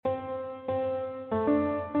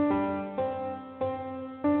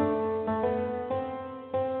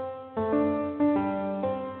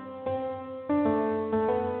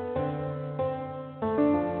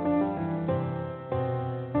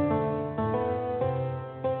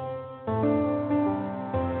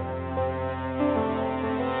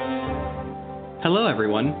Hello,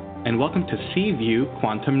 everyone, and welcome to Seaview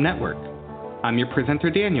Quantum Network. I'm your presenter,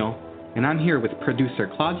 Daniel, and I'm here with producer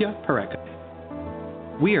Claudia Pareca.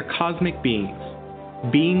 We are cosmic beings,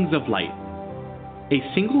 beings of light. A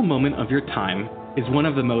single moment of your time is one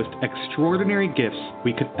of the most extraordinary gifts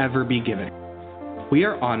we could ever be given. We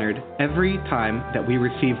are honored every time that we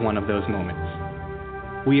receive one of those moments.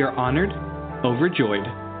 We are honored, overjoyed,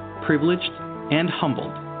 privileged, and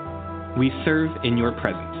humbled. We serve in your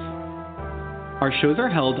presence. Our shows are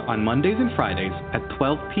held on Mondays and Fridays at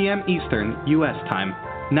 12 p.m. Eastern U.S. time,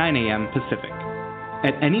 9 a.m. Pacific.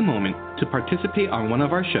 At any moment, to participate on one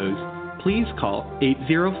of our shows, please call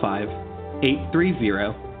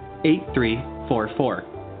 805-830-8344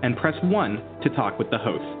 and press 1 to talk with the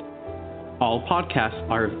host. All podcasts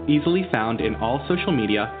are easily found in all social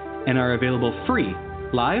media and are available free,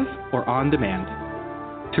 live, or on demand.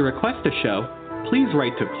 To request a show, please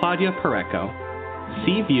write to Claudia Pareco,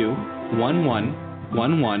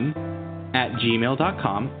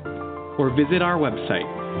 cview1111@gmail.com, or visit our website,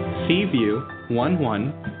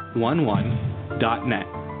 cview1111.net.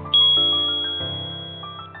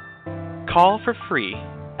 Call for free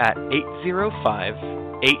at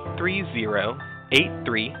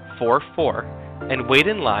 805-830-8344 and wait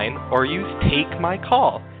in line or use Take My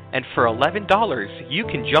Call, and for $11 you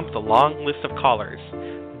can jump the long list of callers.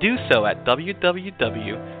 Do so at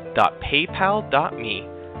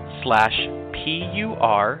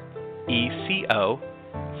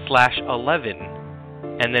www.paypal.me/PURECO/11,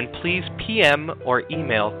 and then please PM or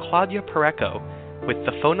email Claudia Pareco with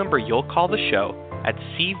the phone number you'll call the show at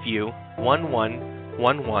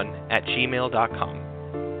cview1111@gmail.com.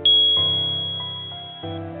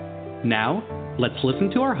 Now, let's listen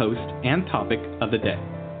to our host and topic of the day.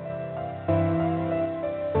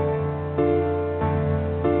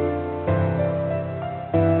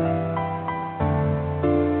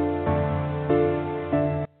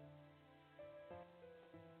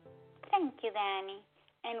 Thank you, Danny,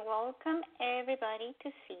 and welcome everybody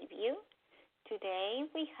to Seaview. Today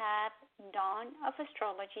we have Dawn of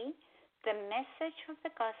Astrology, The Message of the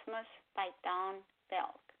Cosmos by Dawn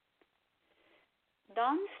Belk.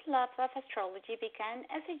 Dawn's love of astrology began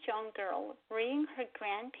as a young girl reading her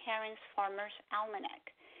grandparents' farmer's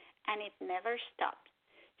almanac, and it never stopped.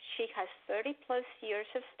 She has 30-plus years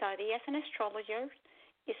of study as an astrologer,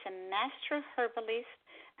 is a master herbalist,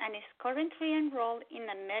 and is currently enrolled in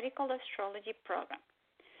a medical astrology program.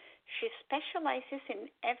 She specializes in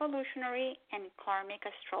evolutionary and karmic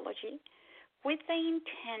astrology with the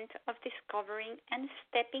intent of discovering and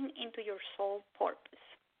stepping into your soul purpose.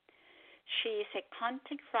 She is a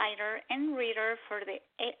content writer and reader for the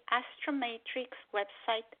Astromatrix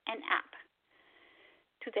website and app.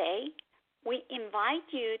 Today, we invite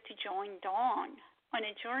you to join Dawn on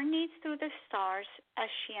a journey through the stars as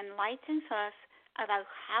she enlightens us about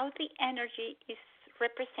how the energy is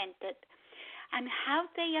represented and how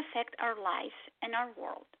they affect our lives and our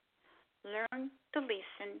world. Learn to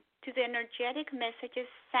listen to the energetic messages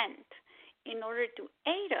sent in order to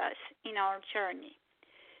aid us in our journey.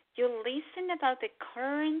 You'll listen about the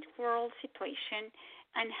current world situation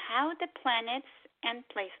and how the planets and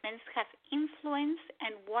placements have influence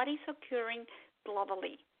and what is occurring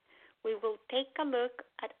globally. We will take a look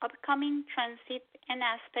at upcoming transit and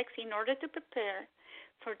aspects in order to prepare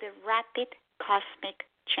for the rapid cosmic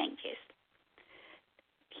changes.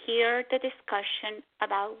 Hear the discussion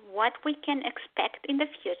about what we can expect in the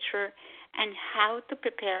future and how to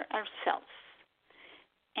prepare ourselves.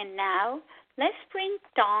 And now, let's bring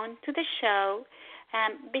Dawn to the show.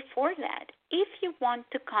 Before that, if you want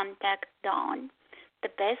to contact Dawn, the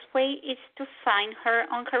best way is to find her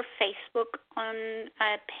on her Facebook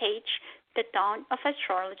page, The Dawn of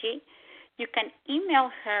Astrology. You can email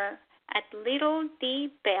her at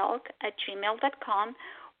littledbelk@gmail.com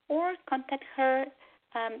or contact her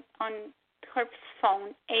on her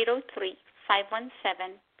phone,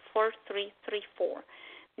 803-517-4334.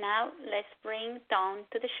 Now, let's bring Dawn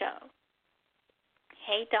to the show.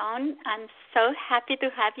 Hey, Dawn, I'm so happy to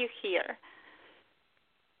have you here.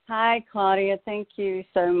 Hi, Claudia. Thank you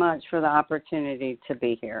so much for the opportunity to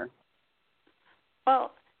be here.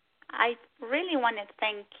 Well, I really want to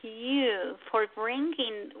thank you for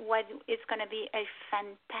bringing what is going to be a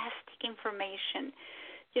fantastic information.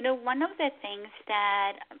 You know, one of the things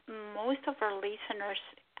that most of our listeners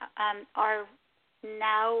are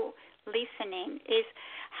now listening is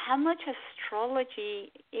how much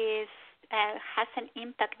astrology has an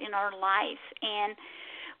impact in our lives. And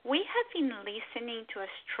we have been listening to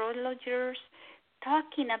astrologers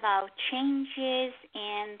talking about changes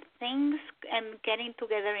and things and getting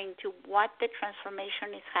together into what the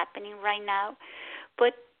transformation is happening right now.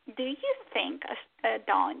 But Do you think,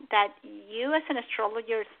 Dawn, that you as an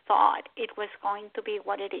astrologer thought it was going to be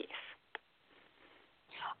what it is?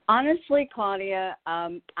 Honestly, Claudia,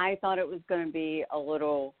 I thought it was going to be a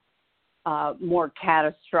little more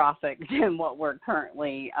catastrophic than what we're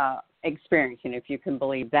currently experiencing, if you can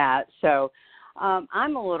believe that. So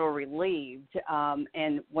I'm a little relieved,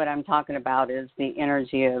 and what I'm talking about is the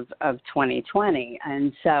energy of 2020.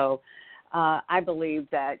 And so I believe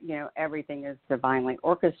that, everything is divinely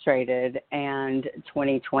orchestrated, and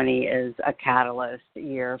 2020 is a catalyst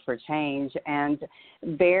year for change and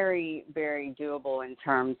very, very doable in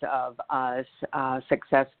terms of us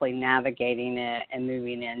successfully navigating it and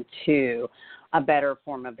moving into a better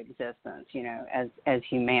form of existence, as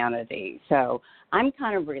humanity. So I'm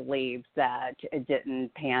kind of relieved that it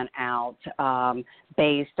didn't pan out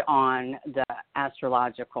based on the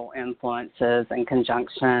astrological influences and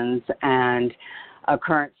conjunctions and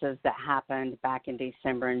occurrences that happened back in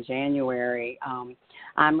December and January.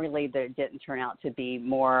 I'm relieved that it didn't turn out to be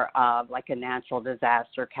more of like a natural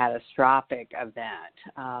disaster, catastrophic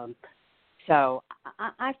event. So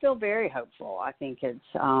I feel very hopeful. I think it's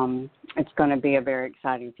going to be a very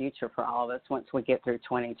exciting future for all of us once we get through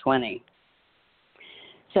 2020.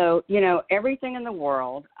 So, everything in the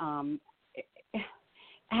world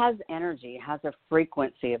has energy, has a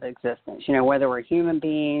frequency of existence, whether we're human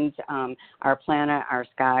beings, our planet, our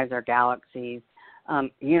skies, our galaxies,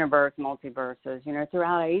 universe, multiverses,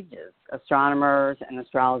 throughout ages. Astronomers and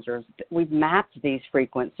astrologers, we've mapped these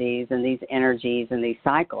frequencies and these energies and these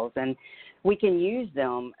cycles, and we can use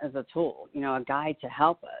them as a tool, a guide to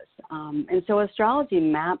help us. And so astrology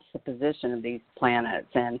maps the position of these planets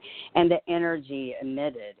and the energy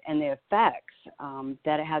emitted and the effects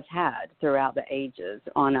that it has had throughout the ages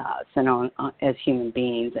on us and on as human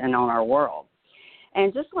beings and on our world.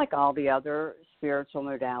 And just like all the other spiritual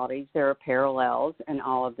modalities, there are parallels in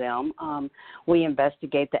all of them. We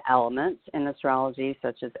investigate the elements in astrology,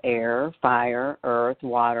 such as air, fire, earth,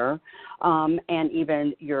 water, and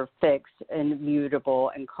even your fixed and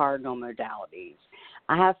mutable and cardinal modalities.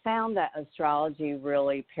 I have found that astrology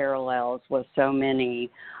really parallels with so many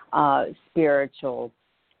spiritual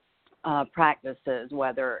practices,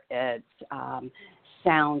 whether it's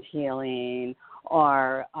sound healing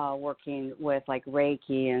or working with like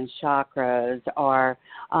Reiki and chakras or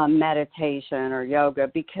meditation or yoga,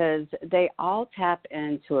 because they all tap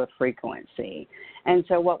into a frequency. And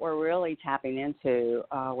so what we're really tapping into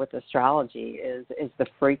with astrology is the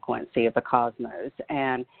frequency of the cosmos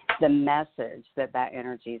and the message that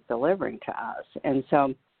energy is delivering to us. And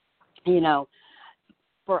so,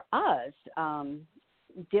 for us,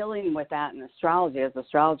 dealing with that in astrology as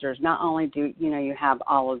astrologers, not only do you have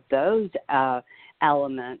all of those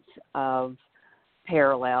elements of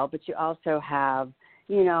parallel, but you also have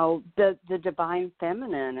the divine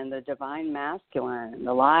feminine and the divine masculine, and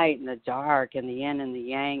the light and the dark and the yin and the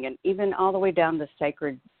yang, and even all the way down to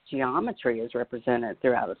sacred geometry is represented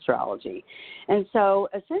throughout astrology. And so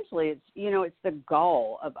essentially it's the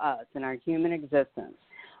goal of us in our human existence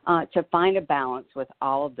to find a balance with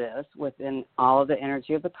all of this, within all of the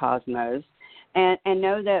energy of the cosmos, and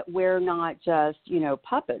know that we're not just,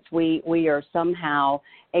 puppets. We are somehow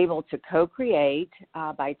able to co-create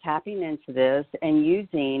by tapping into this and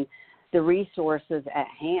using the resources at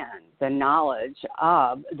hand, the knowledge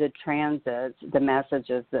of the transits, the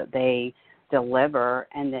messages that they deliver,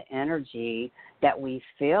 and the energy that we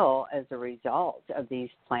feel as a result of these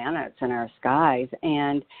planets in our skies,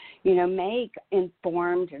 and, make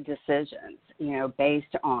informed decisions,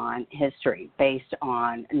 based on history, based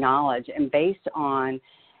on knowledge, and based on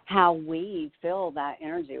how we feel that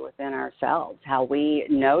energy within ourselves, how we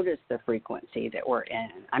notice the frequency that we're in.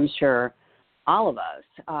 I'm sure all of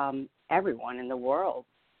us, everyone in the world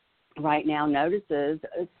right now notices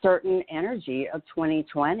a certain energy of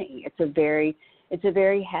 2020. It's a very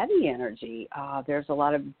heavy energy. There's a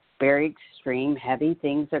lot of very extreme, heavy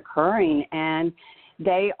things occurring, and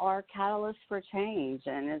they are catalysts for change.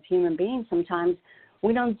 And as human beings, sometimes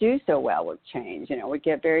we don't do so well with change. We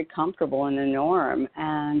get very comfortable in the norm,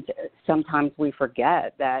 and sometimes we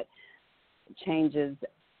forget that change is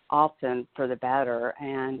often for the better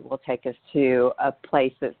and will take us to a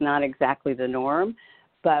place that's not exactly the norm,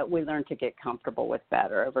 but we learn to get comfortable with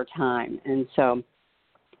better over time. And so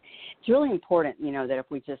it's really important, that if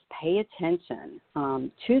we just pay attention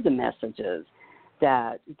to the messages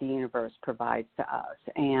that the universe provides to us,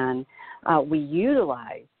 and we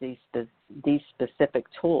utilize these specific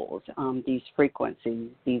tools, these frequencies,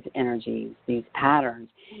 these energies, these patterns,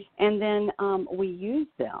 and then we use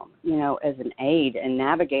them, as an aid in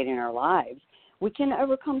navigating our lives, we can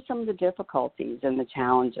overcome some of the difficulties and the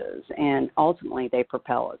challenges, and ultimately they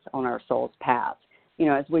propel us on our soul's path,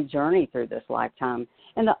 as we journey through this lifetime.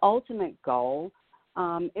 And the ultimate goal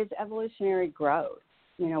is evolutionary growth.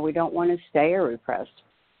 We don't want to stay a repressed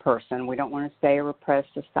person. We don't want to stay a repressed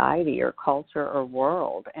society or culture or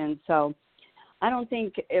world. And so I don't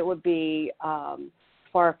think it would be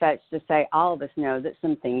far-fetched to say all of us know that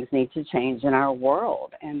some things need to change in our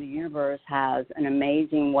world, and the universe has an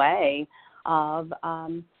amazing way of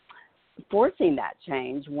forcing that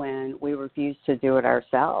change when we refuse to do it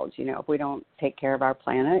ourselves. If we don't take care of our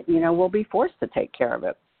planet, we'll be forced to take care of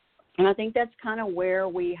it. And I think that's kind of where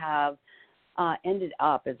we have ended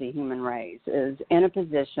up as a human race, is in a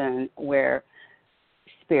position where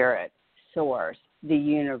spirit, source, the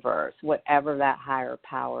universe, whatever that higher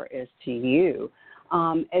power is to you,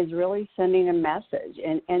 is really sending a message.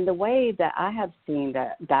 And the way that I have seen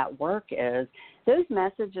that work is those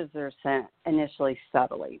messages are sent initially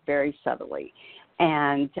subtly, very subtly.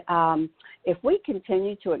 And if we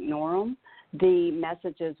continue to ignore them, the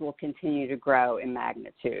messages will continue to grow in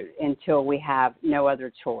magnitude until we have no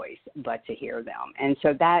other choice but to hear them. And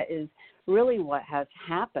so that is really what has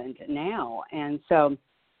happened now. And so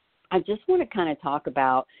I just want to kind of talk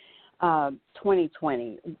about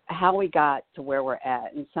 2020, how we got to where we're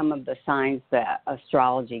at, and some of the signs that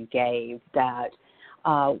astrology gave that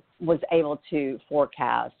was able to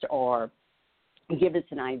forecast or give us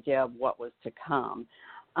an idea of what was to come.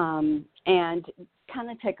 And kind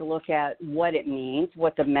of take a look at what it means,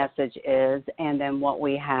 what the message is, and then what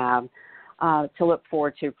we have to look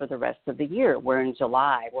forward to for the rest of the year. We're in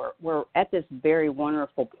July. We're at this very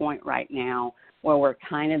wonderful point right now where we're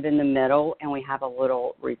kind of in the middle and we have a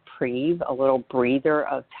little reprieve, a little breather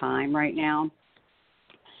of time right now.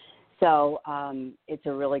 So it's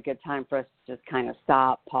a really good time for us to just kind of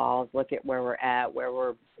stop, pause, look at where we're at,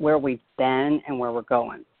 where we've been, and where we're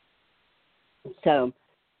going. So,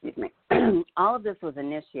 excuse me, all of this was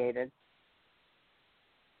initiated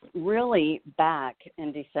really back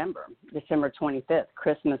in December 25th,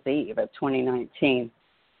 Christmas Eve of 2019.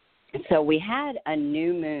 So we had a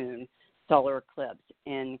new moon solar eclipse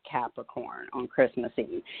in Capricorn on Christmas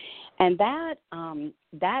Eve. And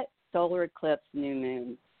that solar eclipse new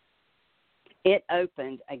moon, it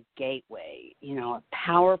opened a gateway, a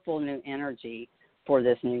powerful new energy for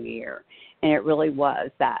this new year. And it really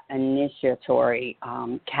was that initiatory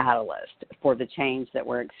catalyst for the change that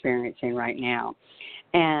we're experiencing right now.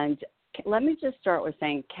 And let me just start with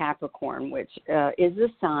saying Capricorn, which is a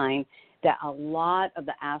sign that a lot of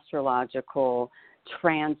the astrological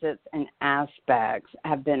transits and aspects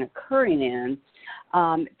have been occurring in.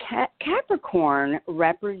 Capricorn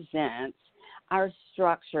represents our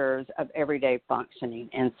structures of everyday functioning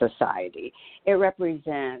in society. It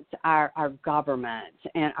represents our government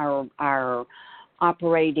and our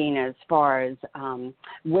operating as far as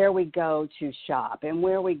where we go to shop and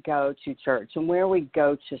where we go to church and where we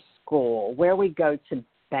go to school, where we go to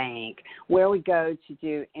bank, where we go to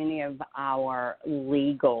do any of our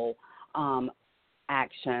legal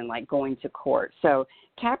action, like going to court. So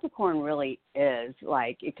Capricorn really is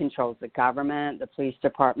like, it controls the government, the police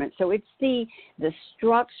department. So it's the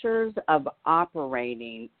structures of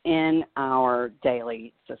operating in our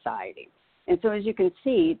daily society. And so as you can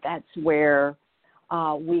see, that's where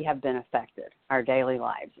we have been affected, our daily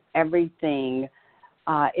lives. Everything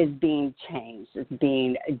is being changed, it's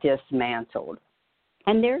being dismantled.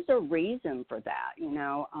 And there's a reason for that,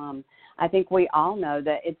 I think we all know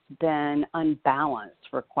that it's been unbalanced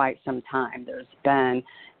for quite some time. There's been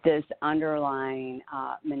this underlying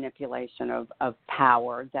manipulation of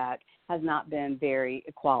power that has not been very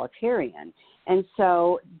equalitarian. And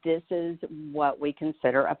so this is what we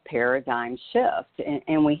consider a paradigm shift.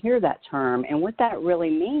 And we hear that term. And what that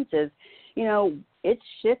really means is, it's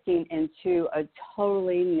shifting into a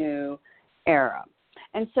totally new era.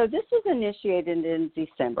 And so this was initiated in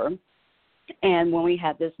December, and when we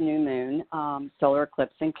had this new moon, solar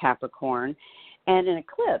eclipse in Capricorn. And an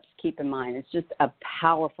eclipse, keep in mind, it's just a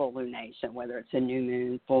powerful lunation, whether it's a new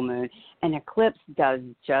moon, full moon. An eclipse does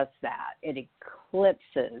just that. It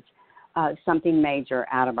eclipses something major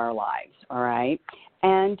out of our lives, all right?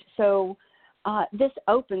 And so this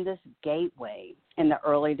opened this gateway in the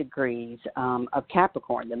early degrees of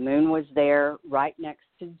Capricorn. The moon was there right next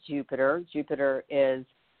to Jupiter. Jupiter is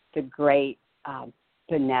the great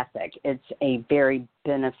benefic. It's a very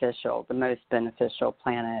beneficial, the most beneficial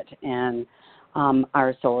planet in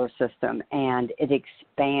our solar system, and it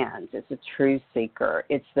expands. It's a truth seeker.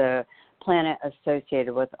 It's the planet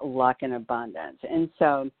associated with luck and abundance. And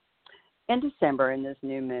so in December, in this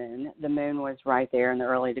new moon, the moon was right there in the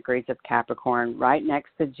early degrees of Capricorn, right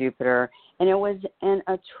next to Jupiter, and it was in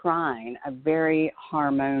a trine, a very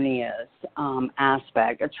harmonious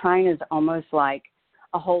aspect. A trine is almost like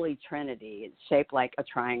a holy trinity. It's shaped like a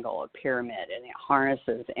triangle, a pyramid, and it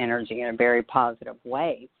harnesses energy in a very positive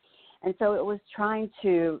way. And so it was trying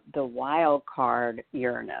to the wild card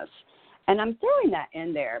Uranus. And I'm throwing that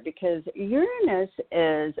in there because Uranus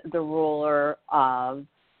is the ruler of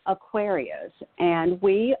Aquarius, and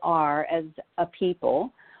we are, as a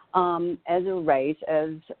people, as a race,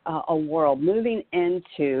 as a world, moving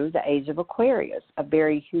into the age of Aquarius, a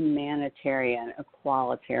very humanitarian,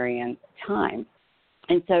 equalitarian time.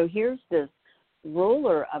 And so here's this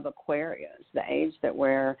ruler of Aquarius, the age that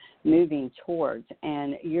we're moving towards,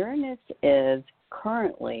 and Uranus is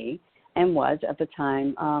currently, and was at the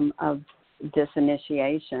time of this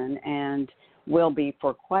initiation, and will be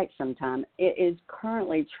for quite some time, it is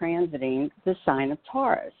currently transiting the sign of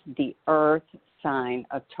Taurus, the earth sign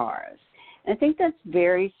of Taurus. And I think that's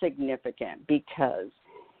very significant because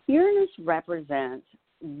Uranus represents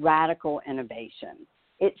radical innovation.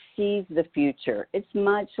 It sees the future. It's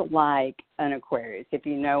much like an Aquarius. If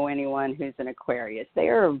you know anyone who's an Aquarius, they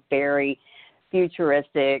are a very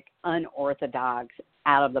futuristic, unorthodox,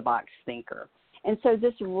 out-of-the-box thinker. And so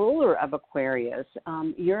this ruler of Aquarius,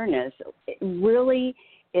 Uranus, it really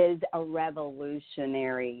is a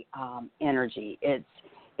revolutionary energy.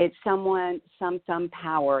 It's someone, some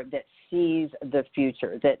power that sees the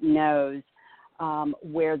future, that knows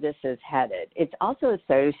where this is headed. It's also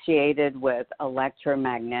associated with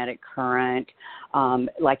electromagnetic current,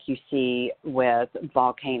 like you see with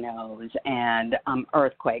volcanoes and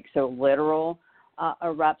earthquakes, so literal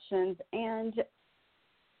eruptions and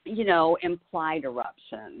implied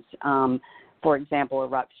eruptions. For example,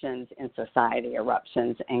 eruptions in society,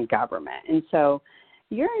 eruptions in government. And so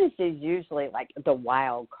Uranus is usually like the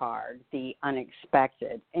wild card, the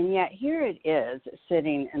unexpected. And yet here it is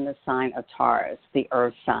sitting in the sign of Taurus, the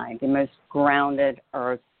earth sign, the most grounded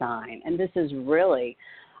earth sign. And this is really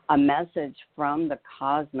a message from the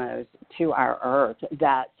cosmos to our earth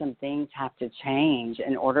that some things have to change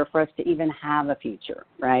in order for us to even have a future,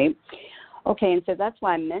 right? Okay, and so that's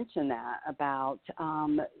why I mentioned that about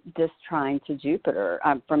this trine to Jupiter,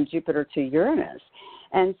 from Jupiter to Uranus.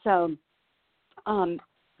 And so,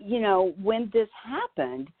 when this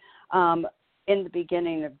happened in the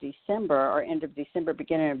beginning of December or end of December,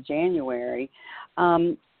 beginning of January,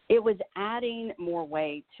 it was adding more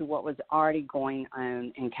weight to what was already going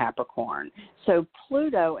on in Capricorn. So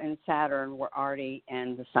Pluto and Saturn were already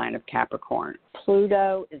in the sign of Capricorn.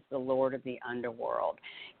 Pluto is the lord of the underworld.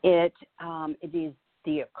 It is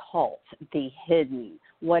the occult, the hidden,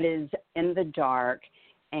 what is in the dark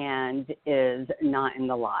and is not in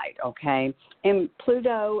the light, okay? And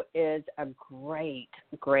Pluto is a great,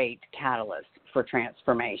 great catalyst for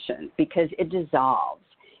transformation because it dissolves.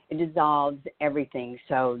 It dissolves everything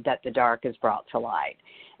so that the dark is brought to light.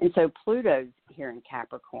 And so Pluto's here in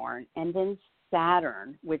Capricorn, and then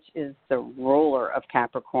Saturn, which is the ruler of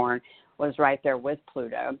Capricorn, was right there with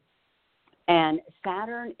Pluto. And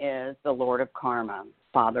Saturn is the lord of karma,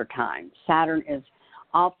 father time. Saturn is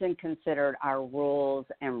often considered our rules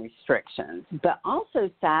and restrictions, but also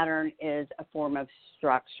Saturn is a form of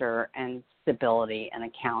structure and stability and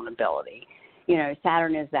accountability.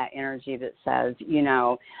 Saturn is that energy that says,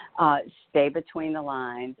 stay between the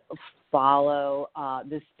lines, follow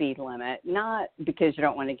the speed limit, not because you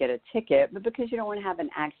don't want to get a ticket, but because you don't want to have an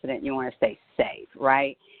accident. You want to stay safe,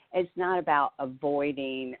 right? It's not about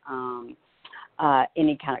avoiding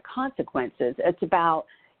any kind of consequences. It's about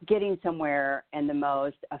getting somewhere in the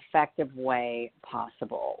most effective way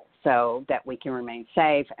possible so that we can remain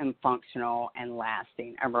safe and functional and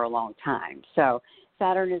lasting over a long time. So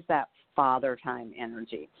Saturn is that father time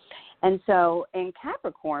energy. And so in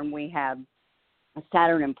Capricorn, we have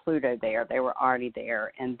Saturn and Pluto there. They were already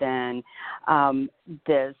there. And then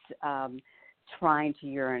this trine to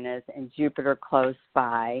Uranus and Jupiter close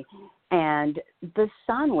by. And the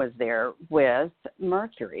sun was there with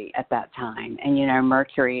Mercury at that time. And,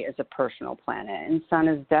 Mercury is a personal planet, and sun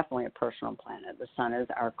is definitely a personal planet. The sun is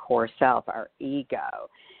our core self, our ego.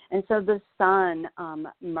 And so the sun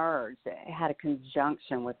merged. It had a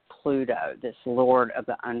conjunction with Pluto, this lord of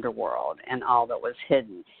the underworld, and all that was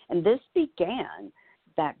hidden. And this began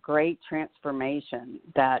that great transformation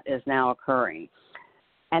that is now occurring.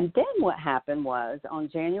 And then what happened was on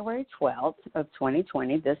January 12th of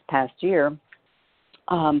 2020, this past year,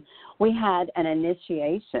 we had an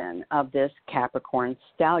initiation of this Capricorn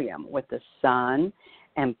stellium with the sun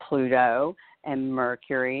and Pluto and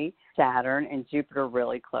Mercury Saturn and Jupiter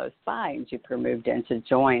really close by, and Jupiter moved in to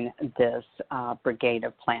join this brigade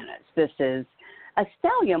of planets. This is a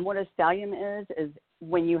stellium. What a stellium is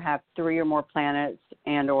when you have 3 or more planets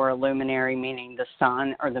and or a luminary, meaning the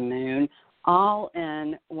sun or the moon, all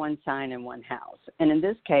in one sign in one house. And in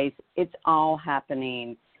this case, it's all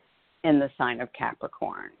happening in the sign of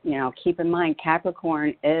Capricorn. Keep in mind,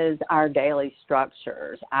 Capricorn is our daily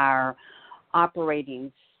structures, our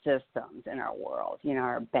operating systems in our world,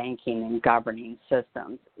 our banking and governing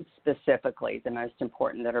systems, specifically the most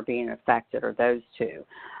important that are being affected are those two.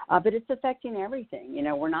 But it's affecting everything.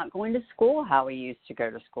 We're not going to school how we used to go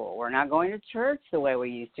to school. We're not going to church the way we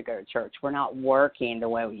used to go to church. We're not working the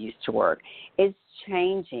way we used to work. It's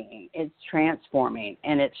changing. It's transforming.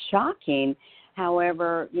 And it's shocking.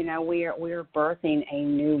 However, we're birthing a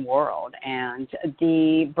new world, and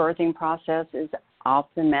the birthing process is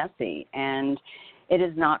often messy, and it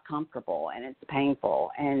is not comfortable, and it's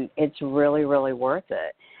painful, and it's really, really worth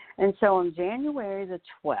it. And so on January the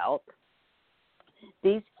 12th,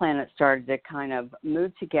 these planets started to kind of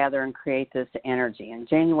move together and create this energy. On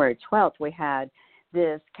January 12th, we had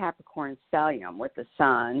this Capricorn stellium with the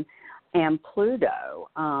Sun and Pluto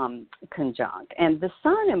conjunct. And the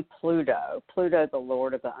Sun and Pluto, the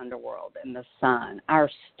Lord of the underworld, and the Sun, our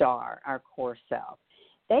star, our core self,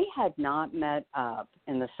 they had not met up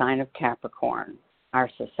in the sign of Capricorn, our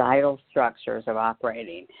societal structures of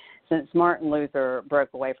operating, since Martin Luther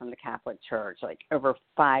broke away from the Catholic Church like over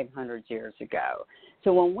 500 years ago.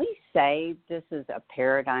 So when we say this is a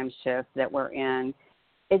paradigm shift that we're in,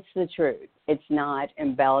 it's the truth. It's not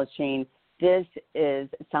embellishing. This is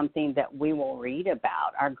something that we will read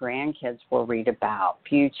about. Our grandkids will read about.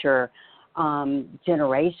 Future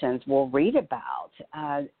generations will read about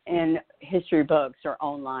in history books or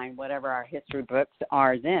online, whatever our history books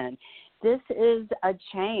are then. This is a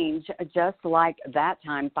change just like that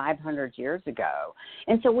time 500 years ago.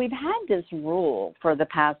 And so we've had this rule for the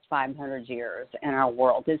past 500 years in our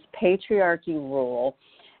world, this patriarchy rule.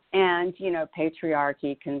 And,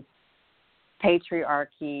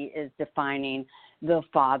 patriarchy is defining the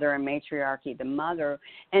father and matriarchy, the mother.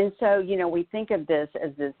 And so, we think of this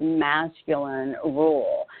as this masculine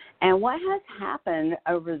rule. And what has happened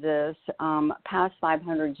over this past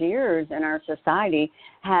 500 years in our society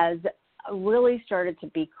has really started to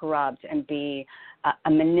be corrupt and be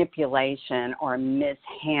a manipulation or a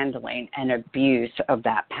mishandling and abuse of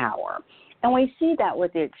that power. And we see that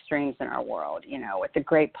with the extremes in our world, with the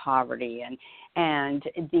great poverty and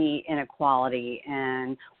the inequality,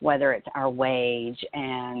 and whether it's our wage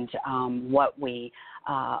and what we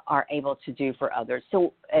are able to do for others.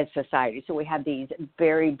 So as society, so we have these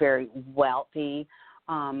very, very wealthy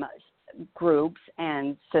groups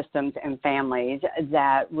and systems and families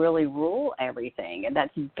that really rule everything. And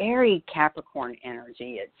that's very Capricorn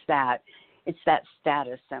energy. It's that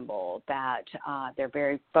status symbol that they're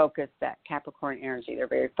very focused, that Capricorn energy, they're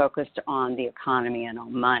very focused on the economy and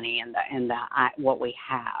on money and what we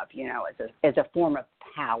have, as a form of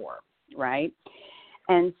power, right?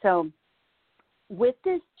 And so with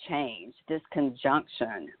this change, this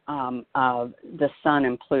conjunction of the Sun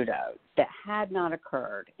and Pluto that had not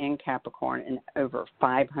occurred in Capricorn in over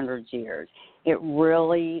 500 years, it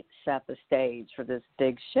really set the stage for this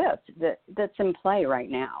big shift that's in play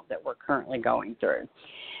right now that we're currently going through.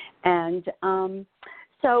 And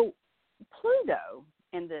so Pluto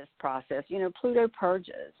in this process, Pluto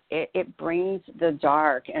purges. It brings the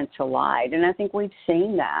dark into light. And I think we've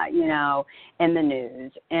seen that, in the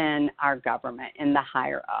news, in our government, in the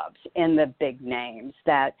higher-ups, in the big names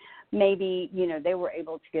that maybe, they were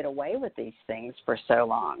able to get away with these things for so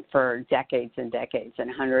long, for decades and decades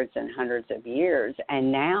and hundreds of years.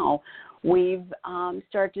 And now we've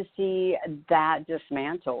started to see that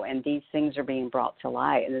dismantle, and these things are being brought to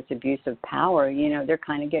light. And this abuse of power, they're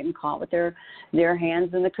kind of getting caught with their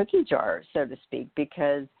hands in the cookie jar, so to speak,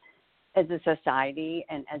 because as a society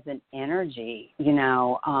and as an energy,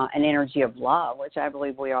 an energy of love, which I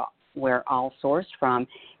believe we're all sourced from,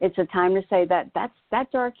 it's a time to say that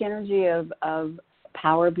dark energy of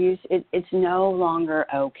power abuse, it's no longer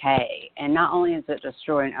okay. And not only is it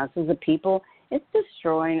destroying us as a people, it's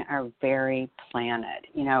destroying our very planet,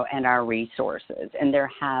 and our resources. And there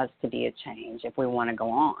has to be a change if we want to go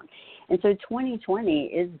on. And so 2020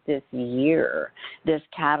 is this year, this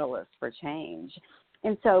catalyst for change.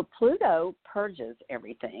 And so Pluto purges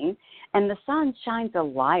everything, and the Sun shines a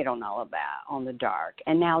light on all of that, on the dark.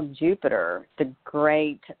 And now Jupiter, the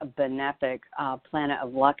great benefic planet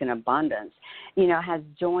of luck and abundance, has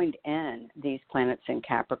joined in these planets in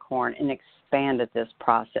Capricorn and expanded this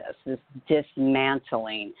process, this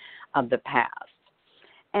dismantling of the past.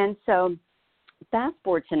 And so fast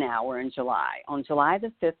forward to now, we're in July. On July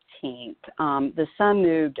the 15th, the sun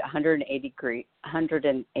moved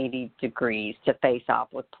 180 degrees to face off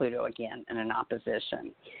with Pluto again in an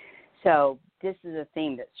opposition. So this is a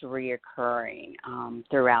theme that's reoccurring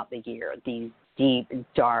throughout the year, these deep,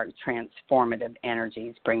 dark, transformative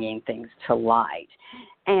energies bringing things to light.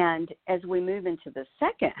 And as we move into the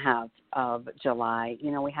second half of July,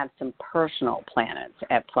 we have some personal planets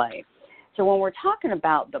at play. So when we're talking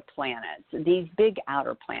about the planets, these big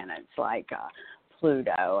outer planets like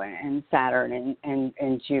Pluto and Saturn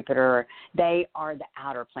and Jupiter, they are the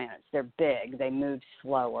outer planets. They're big, they move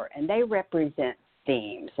slower, and they represent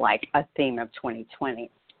themes, like a theme of 2020.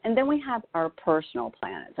 And then we have our personal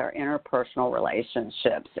planets, our interpersonal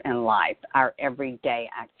relationships in life, our everyday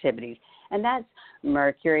activities. And that's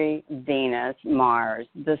Mercury, Venus, Mars,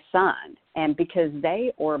 the Sun. And because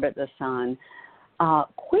they orbit the Sun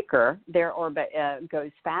quicker, their orbit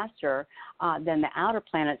goes faster than the outer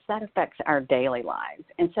planets, that affects our daily lives.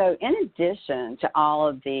 And so in addition to all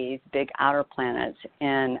of these big outer planets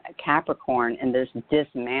in Capricorn and this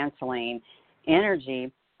dismantling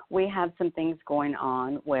energy, we have some things going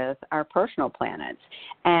on with our personal planets.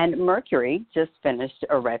 And Mercury just finished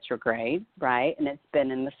a retrograde, right? And it's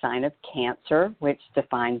been in the sign of Cancer, which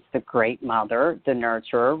defines the great mother, the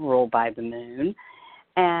nurturer, ruled by the moon.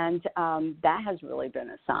 And that has really been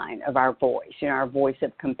a sign of our voice, our voice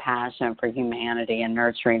of compassion for humanity and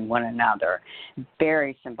nurturing one another.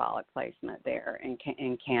 Very symbolic placement there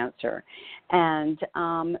in Cancer. And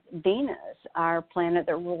Venus, our planet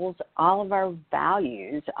that rules all of our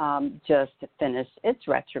values, just finished its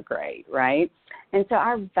retrograde, right? And so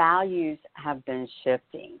our values have been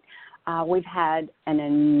shifting. We've had an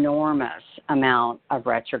enormous amount of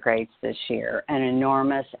retrogrades this year, an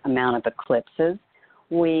enormous amount of eclipses.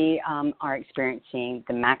 We are experiencing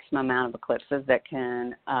the maximum amount of eclipses that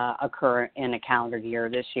can occur in a calendar year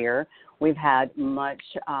this year. We've had much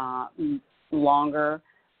longer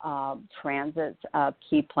transits of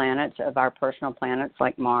key planets, of our personal planets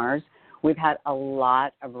like Mars. We've had a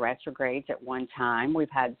lot of retrogrades at one time.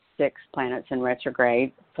 We've had 6 planets in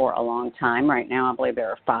retrograde for a long time. Right now, I believe there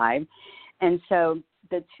are 5. And so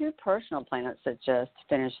the 2 personal planets that just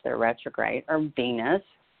finished their retrograde are Venus,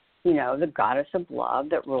 the goddess of love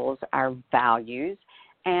that rules our values,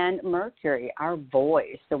 and Mercury, our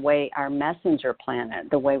voice, the way our messenger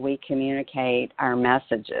planet, the way we communicate our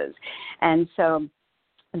messages. And so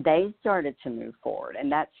they started to move forward,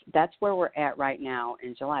 and that's where we're at right now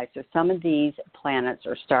in July. So some of these planets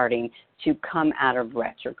are starting to come out of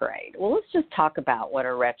retrograde. Well, let's just talk about what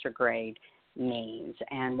a retrograde means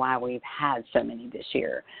and why we've had so many this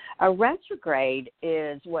year. A retrograde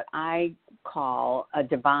is what I call a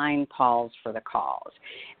divine pause for the cause.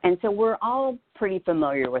 And so we're all pretty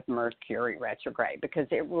familiar with Mercury retrograde because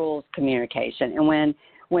it rules communication. And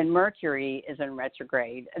when Mercury is in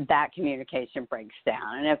retrograde, that communication breaks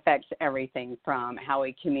down and affects everything from how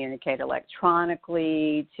we communicate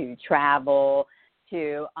electronically to travel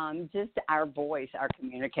to just our voice, our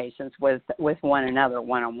communications with one another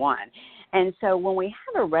one-on-one. And so when we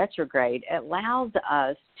have a retrograde, it allows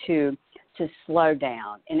us to slow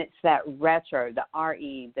down. And it's that retro, the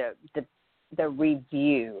RE, the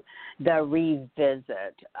review, the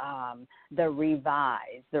revisit, the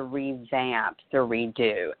revise, the revamp, the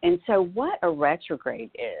redo. And so what a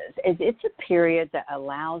retrograde is it's a period that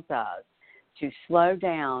allows us to slow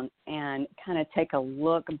down and kind of take a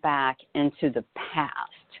look back into the past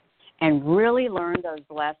and really learn those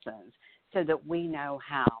lessons so that we know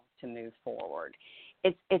how to move forward.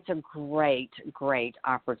 It's a great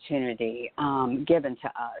opportunity given to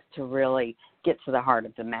us to really get to the heart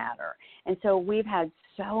of the matter. And so we've had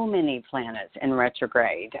so many planets in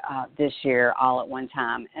retrograde this year all at one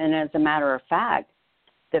time. And as a matter of fact,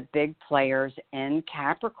 the big players in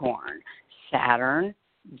Capricorn, Saturn,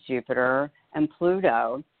 Jupiter, and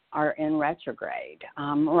Pluto are in retrograde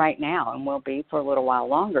right now and will be for a little while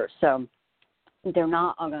longer. So they're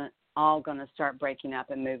not all going to start breaking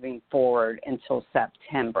up and moving forward until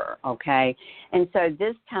September, okay? And so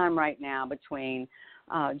this time right now between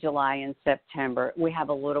July and September, we have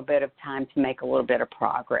a little bit of time to make a little bit of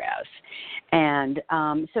progress. And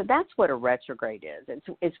so that's what a retrograde is.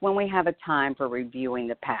 It's when we have a time for reviewing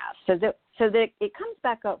the past so that it comes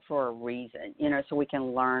back up for a reason, so we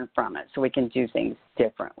can learn from it, so we can do things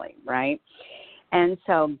differently, right? And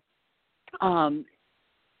so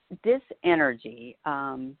this energy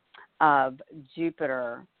of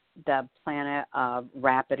Jupiter, the planet of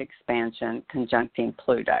rapid expansion conjuncting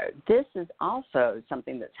Pluto. This is also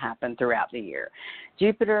something that's happened throughout the year.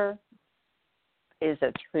 Jupiter is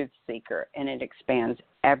a truth seeker, and it expands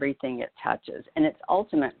everything it touches. And its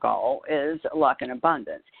ultimate goal is luck and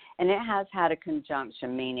abundance. And it has had a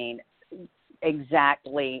conjunction, meaning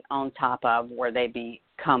exactly on top of where they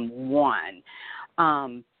become one.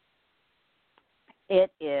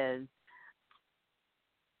 It is,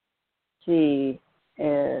 if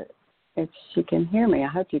she can hear me. I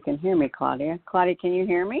hope you can hear me, Claudia. Claudia, can you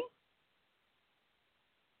hear me?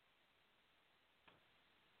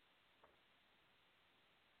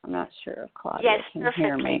 I'm not sure if Claudia can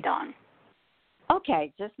hear me. Yes, perfectly done.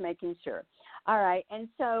 Okay, just making sure. All right, and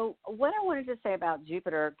so what I wanted to say about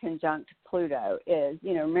Jupiter conjunct Pluto is,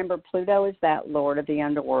 remember Pluto is that lord of the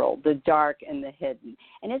underworld, the dark and the hidden,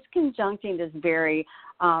 and it's conjuncting this very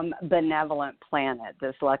benevolent planet,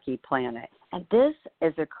 this lucky planet. And this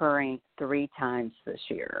is occurring 3 times this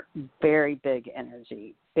year. Very big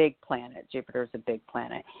energy, big planet. Jupiter is a big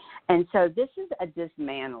planet. And so this is a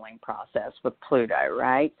dismantling process with Pluto,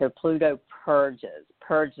 right? So Pluto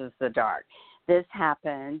purges the dark. This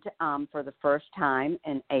happened for the first time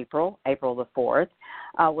in April the 4th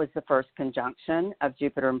was the first conjunction of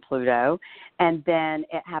Jupiter and Pluto. And then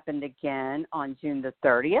it happened again on June the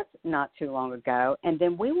 30th, not too long ago. And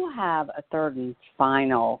then we will have a third and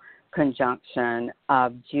final conjunction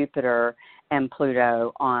of Jupiter and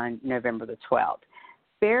Pluto on November the 12th.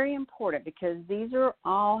 Very important because these are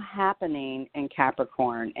all happening in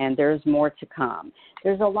Capricorn, and there's more to come.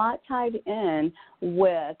 There's a lot tied in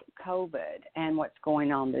with COVID and what's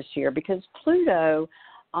going on this year because Pluto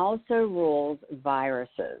also rules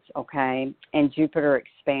viruses, okay? And Jupiter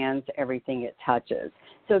expands everything it touches.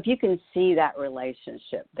 So if you can see that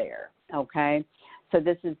relationship there, okay? So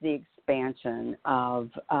this is the expansion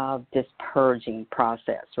of this purging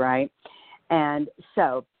process, right? And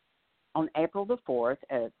so on April the 4th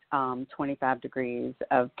at 25 degrees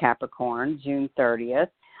of Capricorn, June 30th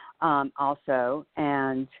also,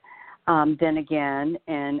 and then again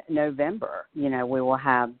in November, we will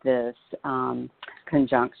have this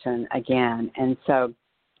conjunction again. And so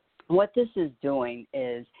what this is doing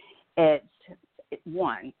is it's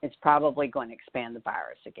probably going to expand the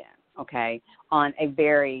virus again, okay, on a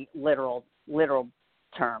very literal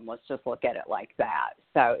term. Let's just look at it like that.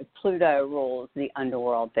 So Pluto rules the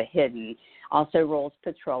underworld, the hidden, also rules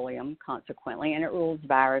petroleum, consequently, and it rules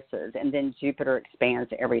viruses. And then Jupiter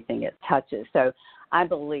expands everything it touches. So I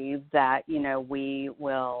believe that, we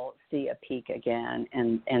will see a peak again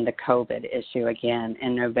in the COVID issue again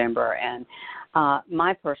in November. And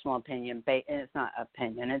my personal opinion, and it's not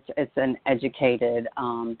opinion, it's an educated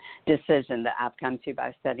decision that I've come to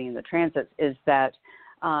by studying the transits, is that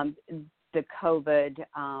the COVID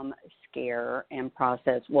scare and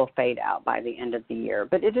process will fade out by the end of the year,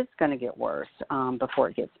 but it is going to get worse before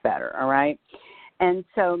it gets better, all right? And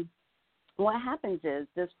so what happens is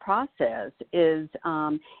this process is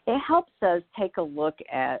it helps us take a look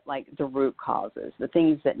at, like, the root causes, the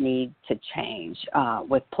things that need to change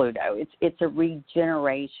with Pluto. It's a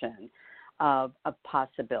regeneration of a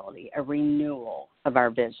possibility, a renewal of our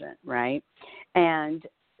vision, right? And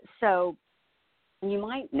so you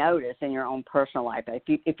might notice in your own personal life,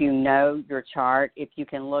 if you know your chart, if you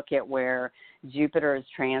can look at where Jupiter is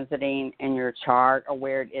transiting in your chart or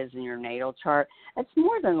where it is in your natal chart, it's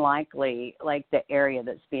more than likely like the area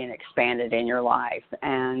that's being expanded in your life.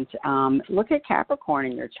 And look at Capricorn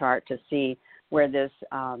in your chart to see where this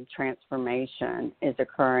transformation is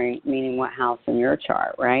occurring, meaning what house in your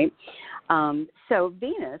chart, right? So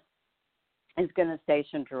Venus is going to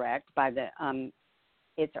station direct by the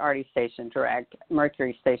it's already stationed direct,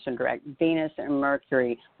 Mercury stationed direct. Venus and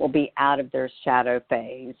Mercury will be out of their shadow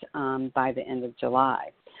phase by the end of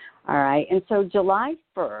July. All right, and so July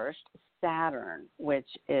 1st, Saturn, which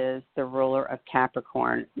is the ruler of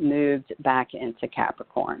Capricorn, moved back into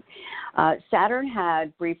Capricorn. Saturn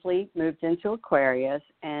had briefly moved into Aquarius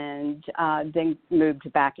and then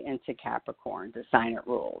moved back into Capricorn, the sign it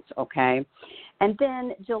rules, okay? And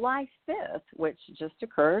then July 5th, which just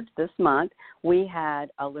occurred this month, we had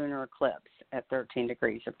a lunar eclipse at 13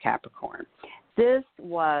 degrees of Capricorn. This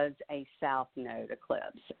was a south node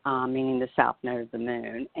eclipse, meaning the south node of the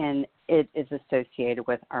moon, and it is associated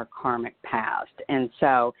with our karmic past. And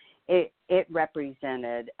so it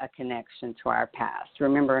represented a connection to our past.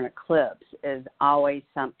 Remember, an eclipse is always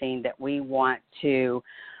something that we want to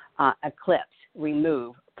eclipse,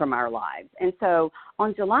 remove from our lives. And so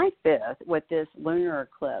on July 5th, with this lunar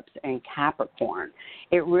eclipse in Capricorn,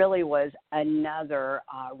 it really was another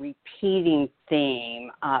repeating theme,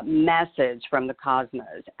 message from the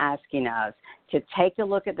cosmos asking us to take a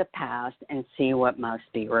look at the past and see what must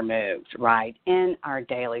be removed, right, in our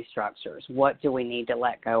daily structures. What do we need to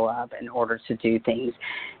let go of in order to do things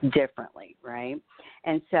differently, right?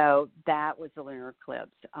 And so that was the lunar eclipse,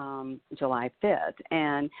 July 5th.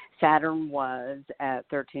 And Saturn was at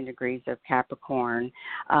 13 degrees of Capricorn,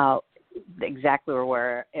 exactly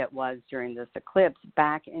where it was during this eclipse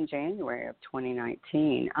back in January of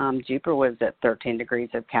 2019. Jupiter was at 13 degrees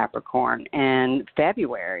of Capricorn in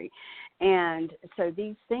February. And so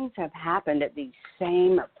these things have happened at these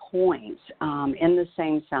same points in the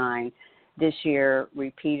same sign this year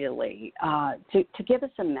repeatedly to give us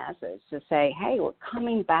a message to say, hey, we're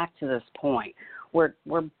coming back to this point. We're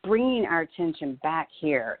bringing our attention back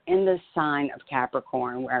here in the sign of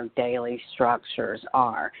Capricorn where our daily structures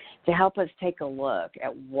are to help us take a look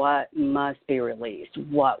at what must be released,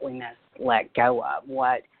 what we must let go of,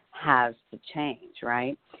 what has to change,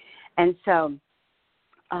 right? And so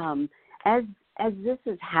as this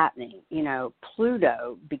is happening,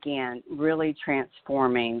 Pluto began really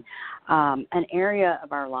transforming an area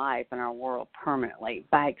of our life and our world permanently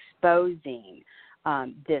by exposing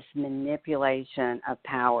this manipulation of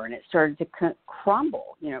power. And it started to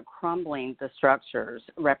crumble, crumbling the structures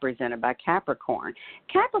represented by Capricorn.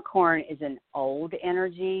 Capricorn is an old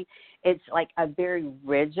energy. It's like a very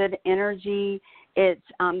rigid energy. It's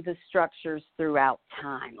the structures throughout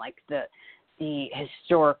time, like the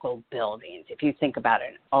historical buildings. If you think about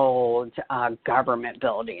an old government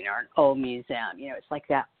building or an old museum, it's like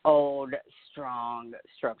that old, strong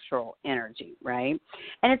structural energy, right?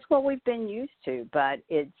 And it's what we've been used to, but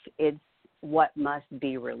it's what must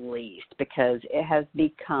be released because it has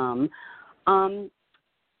become,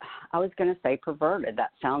 I was going to say perverted.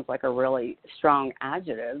 That sounds like a really strong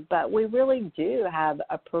adjective, but we really do have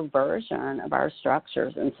a perversion of our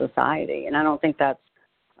structures in society, and I don't think that's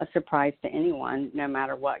a surprise to anyone, no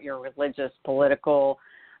matter what your religious, political,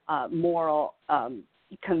 moral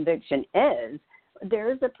conviction is.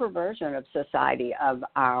 There is a perversion of society of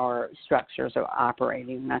our structures of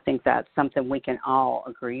operating, and I think that's something we can all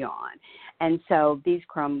agree on. And so these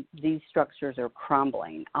structures are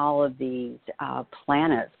crumbling. All of these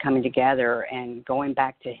planets coming together and going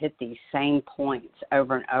back to hit these same points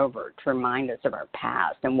over and over to remind us of our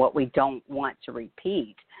past and what we don't want to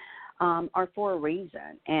repeat. Are for a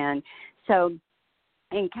reason. And so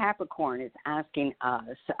in Capricorn, it's asking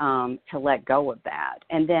us to let go of that.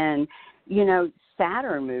 And then,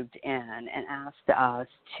 Saturn moved in and asked us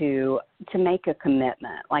to make a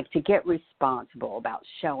commitment, like to get responsible about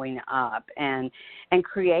showing up and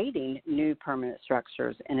creating new permanent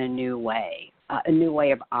structures in a new way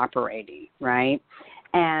of operating, right?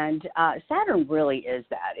 And Saturn really is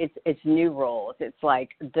that. It's new rules. It's like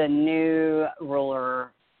the new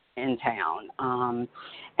ruler in town.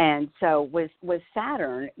 And so with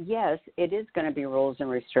Saturn, yes, it is going to be rules and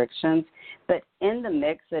restrictions, but in the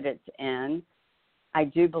mix that it's in, I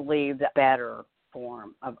do believe that better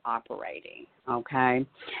form of operating, okay?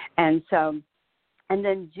 And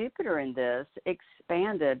then Jupiter in this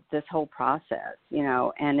expanded this whole process,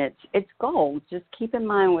 and its goal, just keep in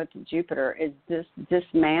mind with Jupiter, is this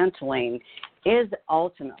dismantling is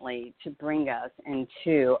ultimately to bring us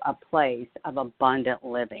into a place of abundant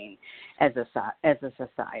living as a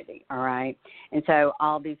society, all right? And so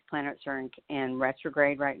all these planets are in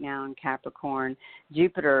retrograde right now in Capricorn.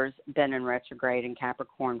 Jupiter's been in retrograde in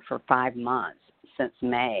Capricorn for 5 months since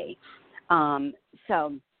May.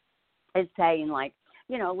 So it's saying like,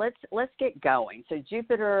 let's get going. So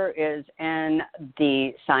Jupiter is in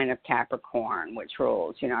the sign of Capricorn, which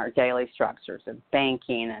rules, our daily structures of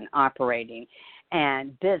banking and operating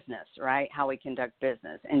and business, right, how we conduct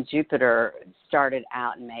business. And Jupiter started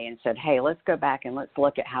out in May and said, hey, let's go back and let's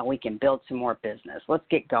look at how we can build some more business. Let's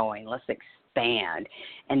get going. Let's expand.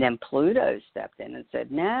 And then Pluto stepped in and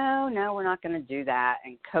said, no, we're not going to do that.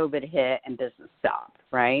 And COVID hit and business stopped,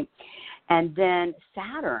 right? And then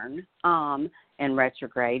Saturn in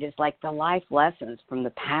retrograde is like the life lessons from the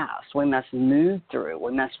past. We must move through,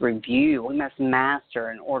 we must review, we must master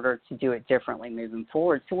in order to do it differently moving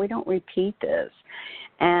forward so we don't repeat this.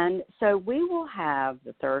 And so we will have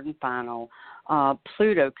the third and final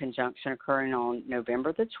Pluto conjunction occurring on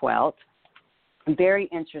November the 12th. Very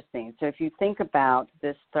interesting. So if you think about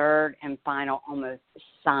this third and final almost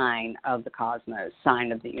sign of the cosmos,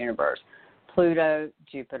 sign of the universe,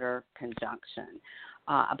 Pluto-Jupiter conjunction.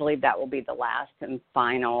 I believe that will be the last and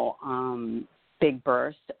final big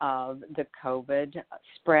burst of the COVID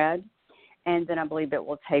spread. and then I believe it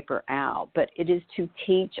will taper out. But it is to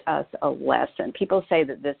teach us a lesson. People say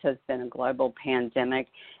that this has been a global pandemic,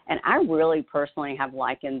 and I really personally have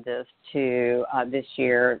likened this to this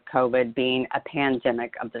year, COVID, being a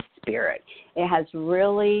pandemic of the spirit. It has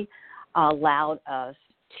really allowed us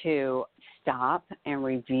to stop and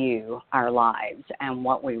review our lives and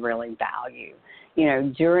what we really value. You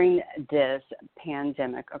know, during this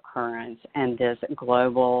pandemic occurrence and this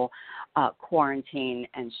global quarantine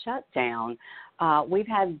and shutdown, we've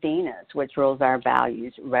had Venus, which rules our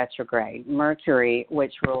values, retrograde, Mercury,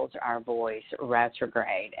 which rules our voice,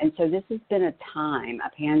 retrograde. And so this has been a time, a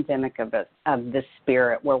pandemic of the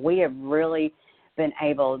spirit, where we have really been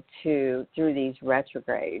able to, through these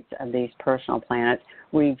retrogrades of these personal planets,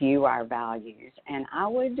 review our values. And I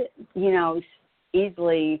would,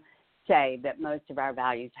 easily say that most of our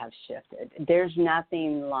values have shifted. There's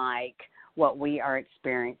nothing like what we are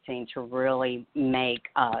experiencing to really make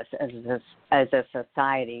us as a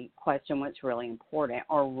society question what's really important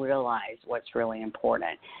or realize what's really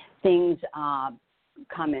important. Things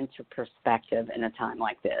come into perspective in a time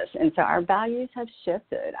like this. And so our values have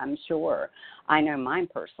shifted, I'm sure. I know mine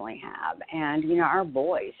personally have. And, our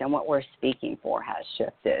voice and what we're speaking for has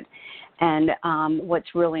shifted. And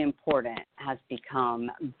what's really important has become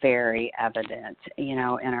very evident, in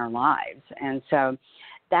our lives. And so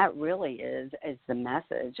that really is the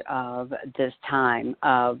message of this time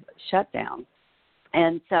of shutdown.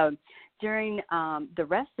 And so during the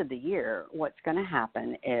rest of the year, what's going to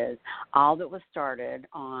happen is all that was started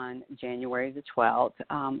on January the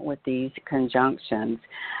 12th with these conjunctions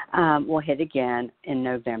will hit again in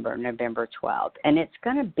November 12th. And it's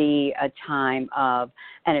going to be a time of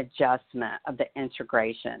an adjustment of the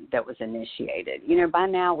integration that was initiated. By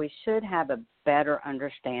now we should have a better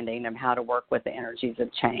understanding of how to work with the energies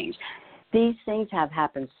of change. These things have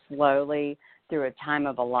happened slowly through a time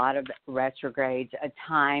of a lot of retrogrades, a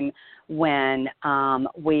time when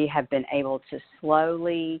we have been able to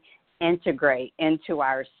slowly integrate into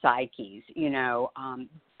our psyches,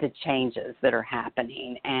 the changes that are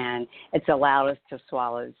happening. And it's allowed us to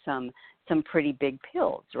swallow some pretty big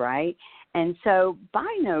pills, right? And so by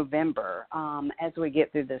November, as we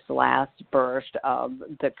get through this last burst of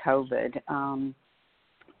the COVID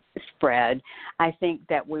spread, I think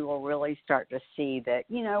that we will really start to see that,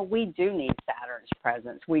 we do need Saturn's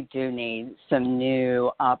presence. We do need some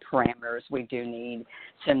new parameters. We do need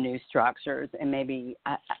some new structures and maybe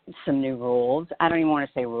some new rules. I don't even want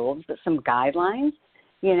to say rules, but some guidelines.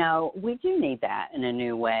 We do need that in a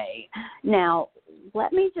new way. Now,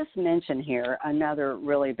 let me just mention here another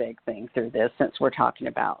really big thing through this, since we're talking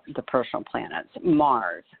about the personal planets.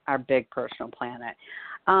 Mars, our big personal planet.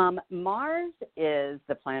 Mars is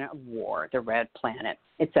the planet of war, the red planet.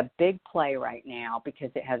 It's a big play right now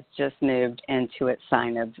because it has just moved into its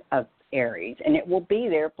sign of Aries, and it will be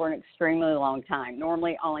there for an extremely long time,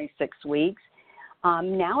 normally only 6 weeks.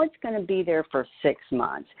 Now it's going to be there for 6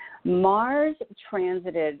 months. Mars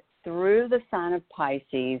transited through the sign of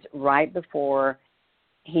Pisces right before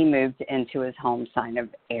he moved into his home sign of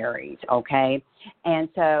Aries, okay? And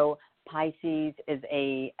so Pisces is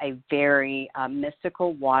a very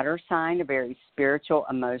mystical water sign, a very spiritual,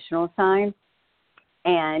 emotional sign.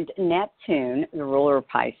 And Neptune, the ruler of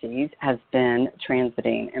Pisces, has been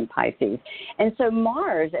transiting in Pisces. And so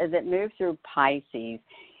Mars, as it moved through Pisces,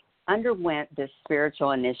 underwent this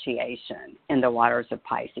spiritual initiation in the waters of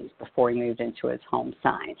Pisces before he moved into his home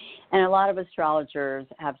sign. And a lot of astrologers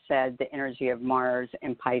have said the energy of Mars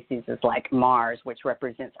in Pisces is like Mars, which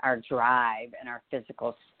represents our drive and our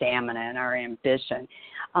physical stamina and our ambition,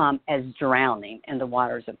 as drowning in the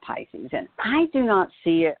waters of Pisces. And I do not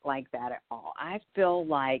see it like that at all. I feel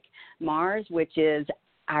like Mars, which is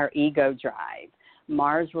our ego drive,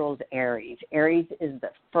 Mars rules Aries. Aries is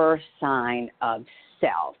the first sign of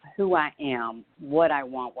self, who I am, what I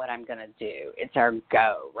want, what I'm going to do. It's our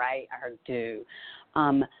go, right? Our do.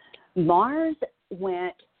 Mars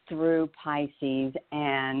went through Pisces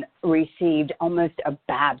and received almost a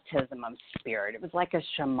baptism of spirit. It was like a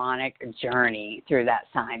shamanic journey through that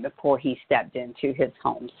sign before he stepped into his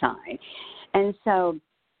home sign. And so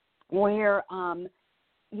we're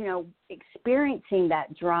experiencing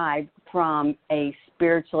that drive from a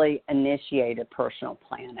spiritually initiated personal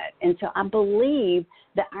planet. And so I believe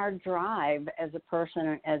that our drive as a person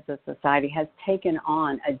and as a society has taken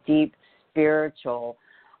on a deep spiritual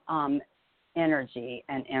energy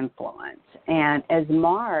and influence. And as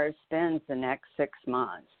Mars spends the next 6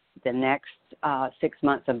 months, the next 6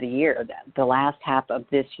 months of the year, the last half of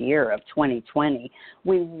this year of 2020,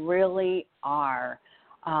 we really are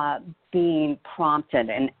being prompted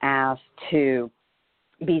and asked to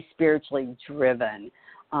be spiritually driven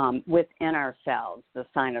within ourselves, the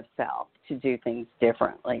sign of self, to do things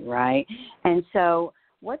differently, right? And so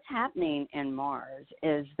what's happening in Mars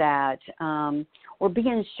is that we're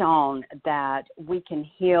being shown that we can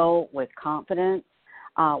heal with confidence,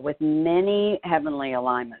 with many heavenly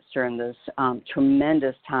alignments during this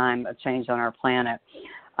tremendous time of change on our planet.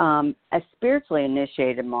 A spiritually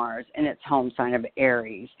initiated Mars in its home sign of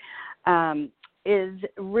Aries is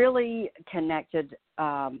really connected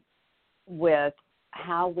with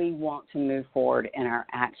how we want to move forward in our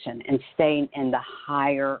action and staying in the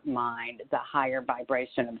higher mind, the higher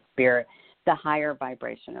vibration of spirit, the higher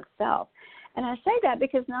vibration of self. And I say that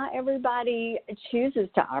because not everybody chooses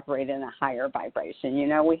to operate in a higher vibration. You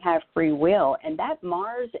know, we have free will, and that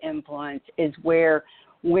Mars influence is where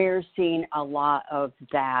we're seeing a lot of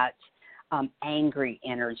that angry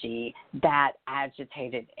energy, that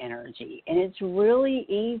agitated energy. And it's really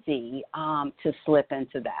easy to slip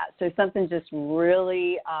into that. So something just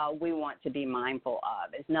really we want to be mindful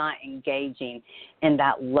of is not engaging in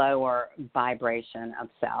that lower vibration of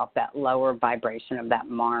self, that lower vibration of that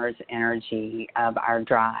Mars energy of our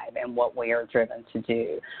drive and what we are driven to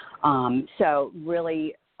do. So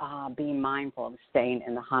really being mindful of staying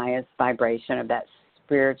in the highest vibration of that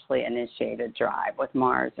spiritually initiated drive with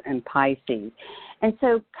Mars and Pisces. And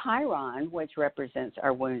so Chiron, which represents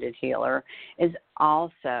our wounded healer, is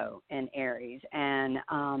also in Aries and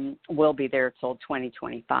will be there till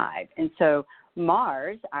 2025. And so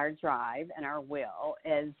Mars, our drive and our will,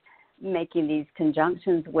 is making these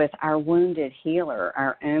conjunctions with our wounded healer,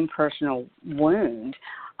 our own personal wound,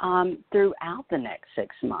 throughout the next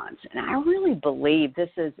 6 months. And I really believe this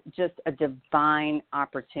is just a divine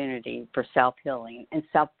opportunity for self-healing and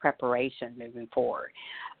self-preparation moving forward.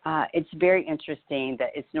 It's very interesting that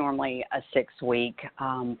it's normally a 6-week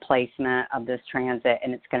placement of this transit,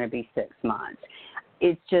 and it's going to be 6 months.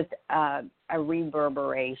 It's just a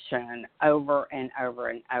reverberation over and over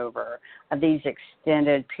and over of these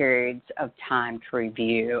extended periods of time to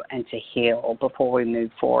review and to heal before we move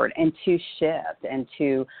forward and to shift and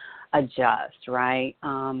to adjust, right?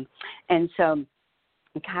 And so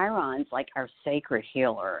Chiron's like our sacred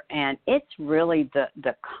healer, and it's really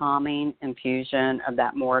the calming infusion of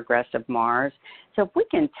that more aggressive Mars. So if we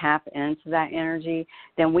can tap into that energy,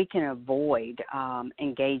 then we can avoid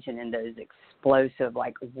engaging in those explosive,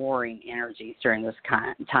 like warring energies during this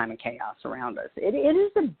time of chaos around us. It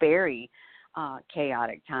is a very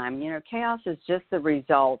chaotic time. You know, chaos is just the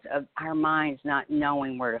result of our minds not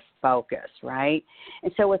knowing where to focus, right?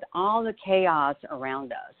 And so with all the chaos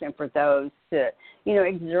around us, and for those that, you know,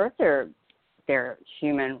 exert their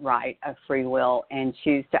human right of free will and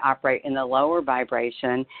choose to operate in the lower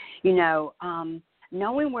vibration, you know,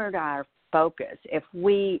 knowing where to focus, if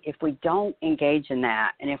we don't engage in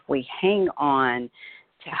that, and if we hang on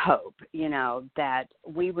to hope, you know, that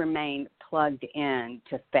we remain plugged in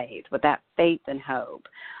to faith, with that faith and hope,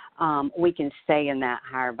 we can stay in that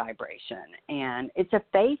higher vibration. And it's a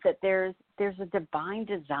faith that there's a divine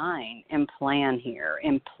design and plan here,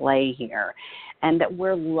 in play here, and that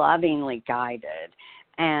we're lovingly guided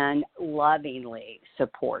and lovingly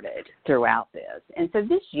supported throughout this. And so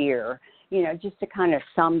this year, you know, just to kind of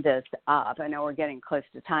sum this up, I know we're getting close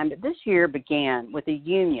to time, but this year began with a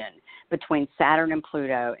union between Saturn and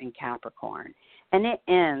Pluto in Capricorn. And it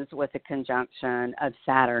ends with a conjunction of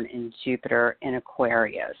Saturn and Jupiter in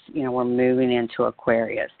Aquarius. You know, we're moving into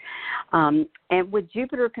Aquarius. And with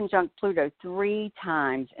Jupiter conjunct Pluto 3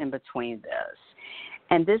 times in between this.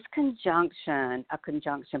 And this conjunction, a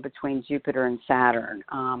conjunction between Jupiter and Saturn,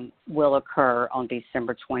 will occur on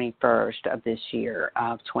December 21st of this year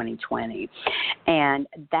of 2020. And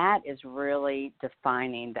that is really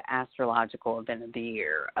defining the astrological event of the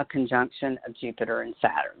year, a conjunction of Jupiter and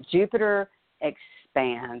Saturn. Jupiter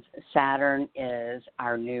expands. Saturn is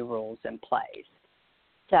our new rules in place.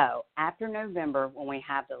 So after November, when we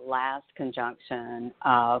have the last conjunction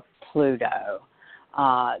of Pluto,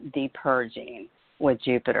 the purging with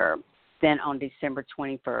Jupiter, then on December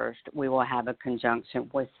 21st, we will have a conjunction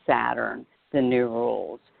with Saturn, the new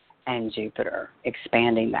rules, and Jupiter,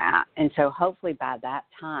 expanding that. And so hopefully by that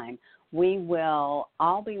time, we will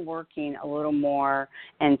all be working a little more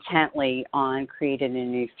intently on creating a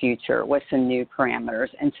new future with some new parameters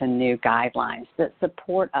and some new guidelines that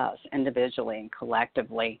support us individually and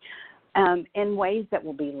collectively in ways that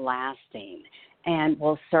will be lasting and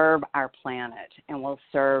will serve our planet and will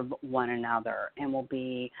serve one another and will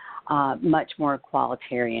be much more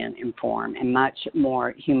equalitarian in form and much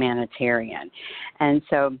more humanitarian. And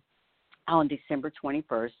so on December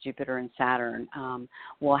 21st, Jupiter and Saturn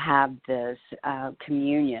will have this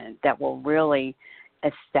communion that will really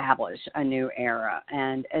establish a new era.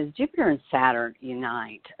 And as Jupiter and Saturn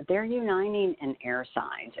unite, they're uniting in air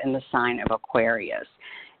signs in the sign of Aquarius.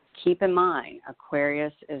 Keep in mind,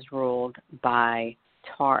 Aquarius is ruled by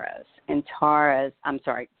Taurus, and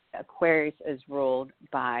Aquarius is ruled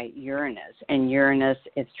by Uranus, and Uranus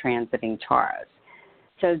is transiting Taurus.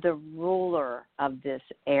 So the ruler of this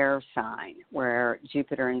air sign, where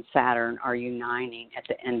Jupiter and Saturn are uniting at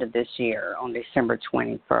the end of this year on December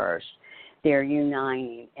 21st, they're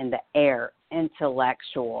uniting in the air,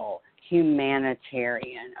 intellectual,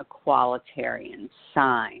 humanitarian, equalitarian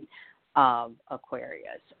sign of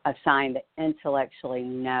Aquarius, a sign that intellectually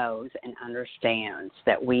knows and understands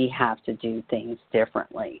that we have to do things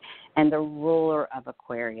differently. And the ruler of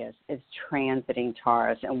Aquarius is transiting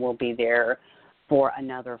Taurus and will be there for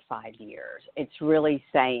another 5 years. It's really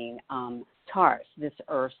saying, Taurus, this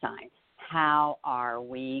earth sign, how are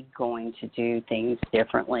we going to do things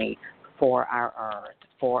differently for our earth,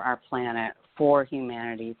 for our planet, for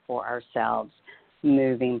humanity, for ourselves,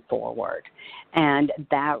 moving forward? And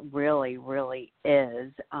that really, really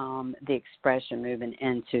is the expression moving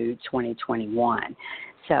into 2021.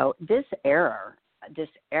 So this era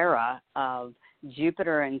of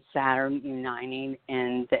Jupiter and Saturn uniting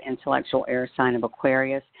in the intellectual air sign of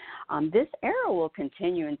Aquarius, this era will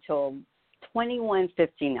continue until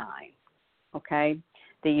 2159, okay?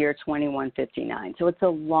 The year 2159. So it's a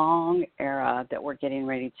long era that we're getting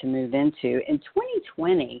ready to move into. In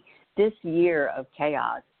 2020, this year of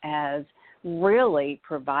chaos has really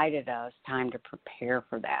provided us time to prepare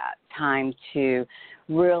for that, time to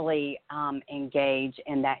really engage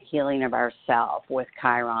in that healing of ourself with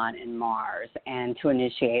Chiron and Mars, and to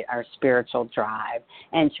initiate our spiritual drive,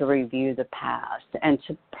 and to review the past, and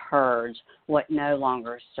to purge what no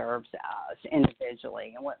longer serves us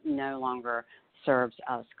individually and what no longer serves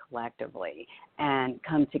us collectively, and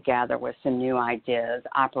come together with some new ideas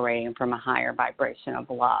operating from a higher vibration of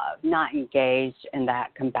love, not engaged in that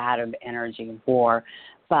combative energy of war,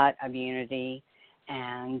 but of unity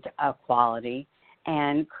and equality,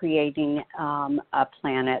 and creating a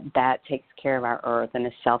planet that takes care of our earth and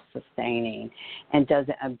is self-sustaining and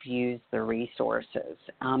doesn't abuse the resources,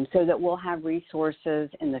 so that we'll have resources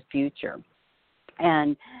in the future.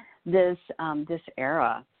 And this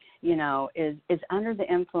era, is under the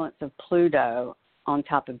influence of Pluto on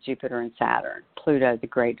top of Jupiter and Saturn, Pluto, the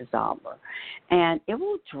great dissolver. And it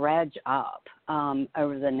will dredge up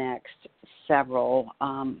over the next several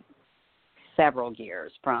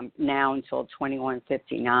years, from now until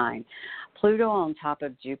 2159. Pluto on top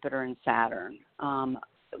of Jupiter and Saturn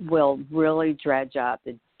will really dredge up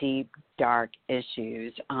the deep, dark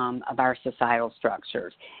issues of our societal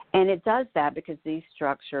structures. And it does that because these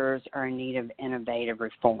structures are in need of innovative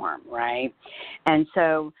reform, right? And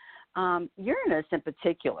so Uranus in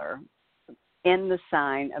particular, in the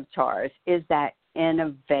sign of Taurus, is that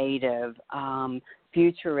innovative,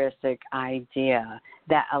 futuristic idea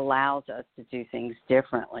that allows us to do things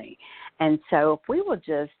differently. And so if we will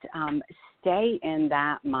just stay in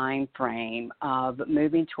that mind frame of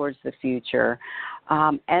moving towards the future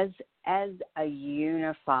as a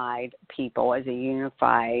unified people, as a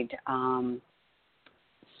unified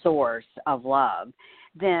source of love,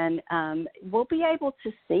 then we'll be able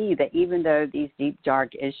to see that even though these deep,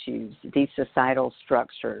 dark issues, these societal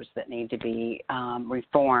structures that need to be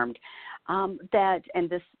reformed,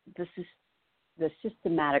 this is the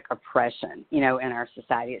systematic oppression, in our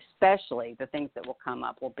society, especially the things that will come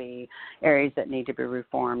up will be areas that need to be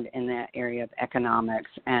reformed in the area of economics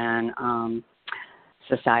and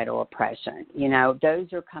societal oppression.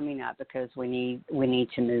 Those are coming up because we need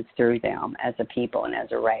to move through them as a people and as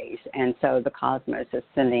a race. And so the cosmos is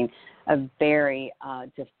sending a very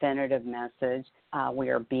definitive message. We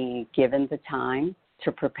are being given the time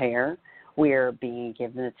to prepare. We are being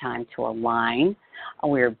given the time to align.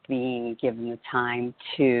 We are being given the time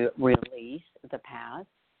to release the past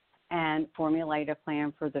and formulate a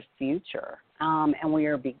plan for the future. And we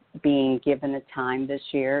are being given the time this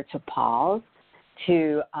year to pause,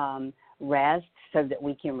 to rest, so that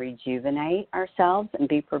we can rejuvenate ourselves and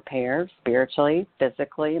be prepared spiritually,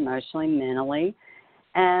 physically, emotionally, mentally,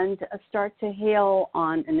 and start to heal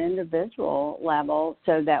on an individual level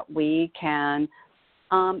so that we can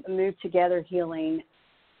move together healing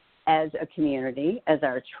as a community, as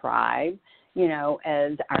our tribe,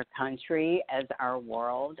 as our country, as our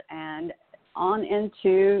world, and on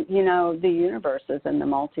into, the universes and the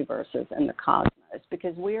multiverses and the cosmos,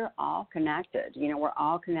 because we are all connected. We're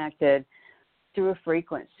all connected through a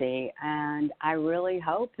frequency, and I really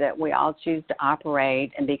hope that we all choose to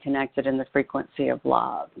operate and be connected in the frequency of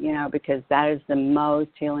love, because that is the most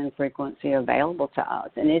healing frequency available to us,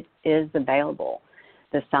 and it is available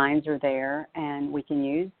the signs are there, and we can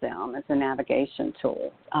use them as a navigation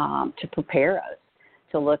tool to prepare us,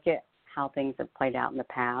 to look at how things have played out in the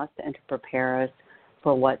past and to prepare us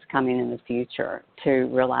for what's coming in the future, to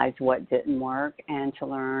realize what didn't work and to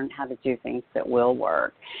learn how to do things that will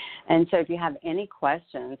work. And so if you have any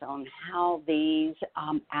questions on how these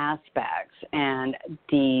aspects and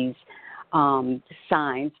these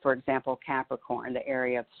signs, for example, Capricorn, the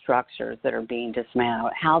area of structures that are being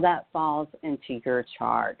dismantled, how that falls into your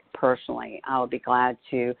chart personally, I would be glad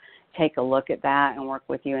to take a look at that and work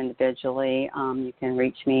with you individually. You can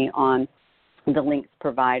reach me on the links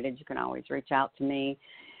provided. You can always reach out to me.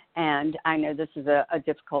 And I know this is a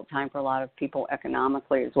difficult time for a lot of people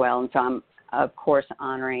economically as well. And so I'm, of course,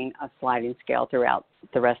 honoring a sliding scale throughout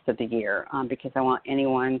the rest of the year because I want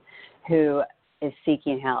anyone who is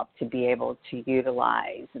seeking help to be able to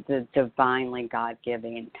utilize the divinely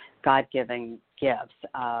God-given gifts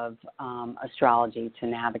of astrology to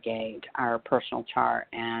navigate our personal chart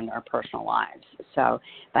and our personal lives. So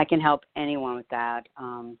if I can help anyone with that,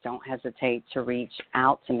 don't hesitate to reach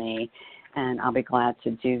out to me, and I'll be glad to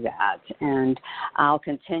do that. And I'll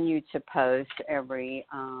continue to post every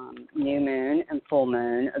new moon and full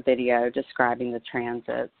moon a video describing the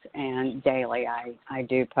transits, and daily I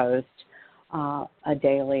do post a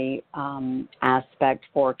daily aspect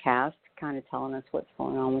forecast, kind of telling us what's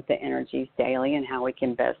going on with the energies daily and how we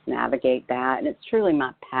can best navigate that. And it's truly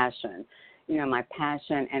my passion, my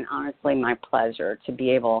passion and honestly my pleasure to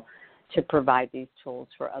be able to provide these tools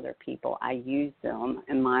for other people. I use them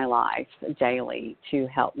in my life daily to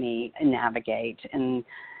help me navigate in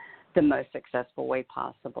the most successful way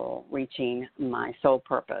possible, reaching my soul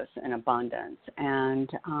purpose and abundance. And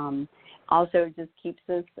also it just keeps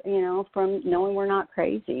us, from knowing we're not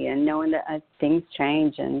crazy and knowing that things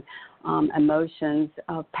change and emotions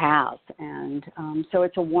pass. And so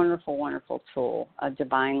it's a wonderful, wonderful tool, a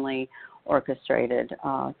divinely orchestrated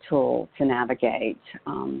tool to navigate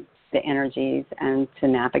the energies and to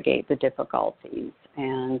navigate the difficulties.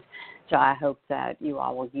 And so I hope that you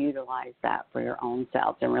all will utilize that for your own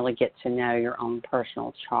selves and really get to know your own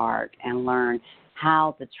personal chart and learn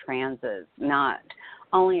how the transits not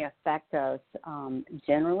only affect us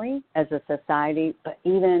generally as a society, but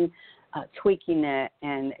even tweaking it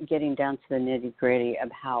and getting down to the nitty-gritty of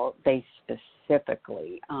how they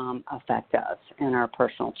specifically affect us in our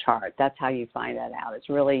personal chart. That's how you find that out. It's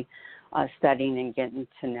really studying and getting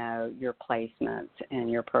to know your placements in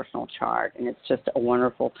your personal chart, and it's just a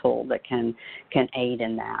wonderful tool that can aid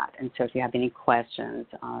in that. And so if you have any questions,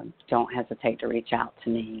 don't hesitate to reach out to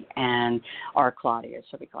me or Claudia.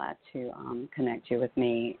 She'll be glad to connect you with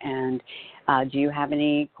me. And do you have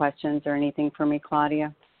any questions or anything for me,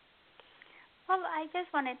 Claudia? Well, I just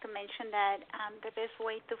wanted to mention that the best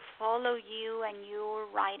way to follow you and your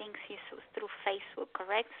writings is through Facebook,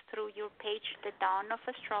 correct? Through your page, The Dawn of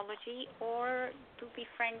Astrology, or to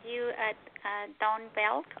befriend you at Dawn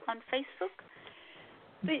Belk on Facebook?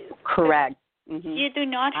 Correct. Mm-hmm. You do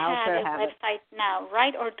not have a website now,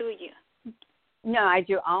 right, or do you? No, I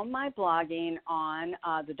do all my blogging on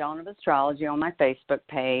The Dawn of Astrology on my Facebook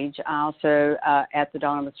page. I also, at The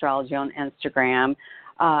Dawn of Astrology on Instagram.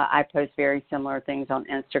 I post very similar things on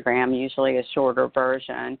Instagram, usually a shorter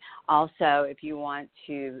version. Also, if you want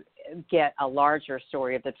to get a larger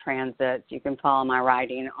story of the transits, you can follow my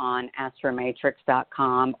writing on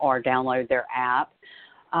astromatrix.com or download their app.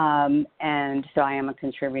 And so I am a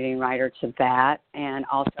contributing writer to that. And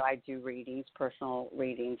also I do readings, personal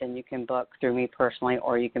readings, and you can book through me personally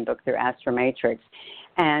or you can book through Astromatrix.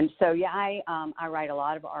 And so, I write a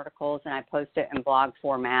lot of articles and I post it in blog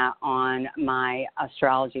format on my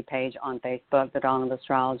astrology page on Facebook, The Dawn of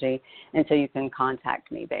Astrology. And so you can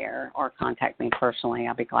contact me there or contact me personally.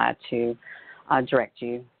 I'll be glad to direct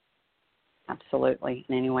you. Absolutely,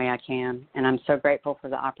 in any way I can. And I'm so grateful for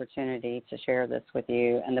the opportunity to share this with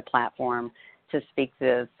you and the platform to speak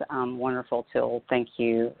this wonderful tool. Thank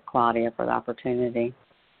you, Claudia, for the opportunity.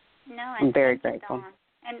 No, I'm very grateful. Dawn.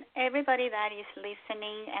 And everybody that is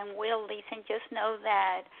listening and will listen, just know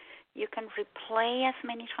that you can replay as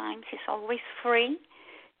many times. It's always free.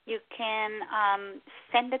 You can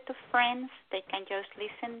send it to friends. They can just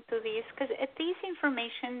listen to this. Because this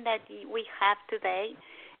information that we have today,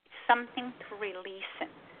 something to release in.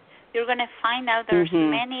 You're going to find out there's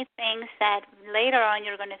many things that later on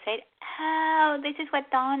you're going to say, oh, this is what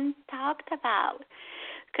Dawn talked about.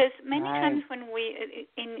 Because many times when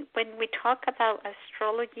we talk about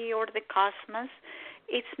astrology or the cosmos,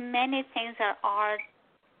 it's many things that are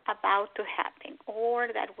about to happen or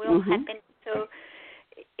that will happen. So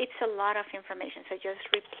it's a lot of information. So just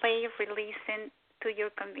replay, release to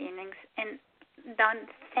your convenience. And Don,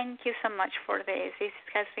 thank you so much for this. This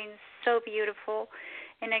has been so beautiful.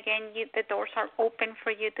 And again, the doors are open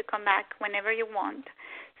for you to come back whenever you want.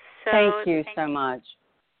 So thank you so much.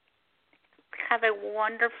 Have a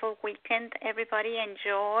wonderful weekend, everybody.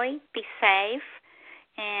 Enjoy. Be safe.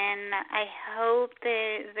 And I hope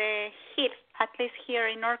the heat, at least here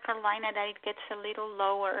in North Carolina, that it gets a little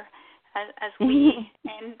lower as we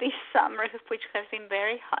end this summer, which has been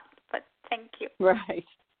very hot. But thank you. Right.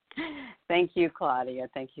 Thank you, Claudia.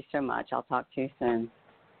 Thank you so much. I'll talk to you soon.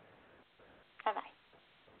 Bye-bye.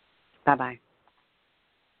 Bye-bye.